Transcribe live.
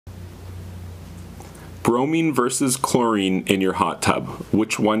Bromine versus chlorine in your hot tub.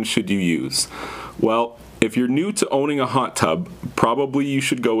 Which one should you use? Well, if you're new to owning a hot tub, probably you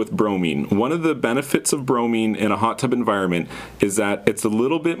should go with bromine. One of the benefits of bromine in a hot tub environment is that it's a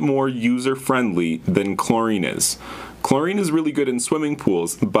little bit more user-friendly than chlorine is. Chlorine is really good in swimming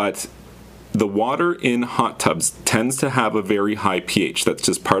pools, but the water in hot tubs tends to have a very high pH. That's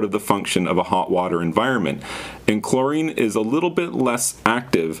just part of the function of a hot water environment. And chlorine is a little bit less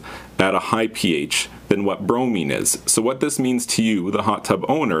active at a high pH than what bromine is. So what this means to you, the hot tub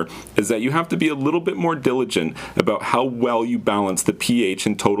owner, is that you have to be a little bit more diligent about how well you balance the pH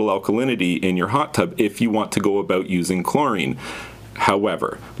and total alkalinity in your hot tub if you want to go about using chlorine.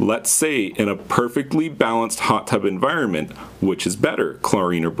 However, let's say in a perfectly balanced hot tub environment, which is better,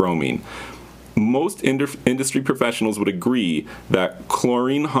 chlorine or bromine? Most industry professionals would agree that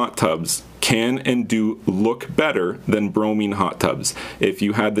chlorine hot tubs can and do look better than bromine hot tubs. If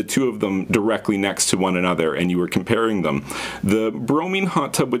you had the two of them directly next to one another and you were comparing them, the bromine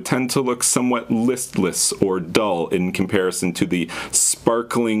hot tub would tend to look somewhat listless or dull in comparison to the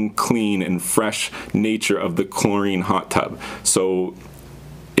sparkling, clean, and fresh nature of the chlorine hot tub. So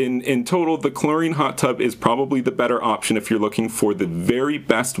in total, the chlorine hot tub is probably the better option if you're looking for the very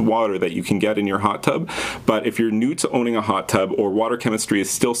best water that you can get in your hot tub. But if you're new to owning a hot tub or water chemistry is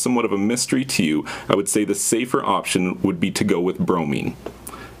still somewhat of a mystery to you, I would say the safer option would be to go with bromine.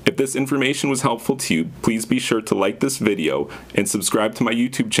 If this information was helpful to you, please be sure to like this video and subscribe to my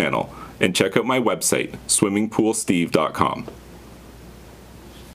YouTube channel and check out my website, swimmingpoolsteve.com.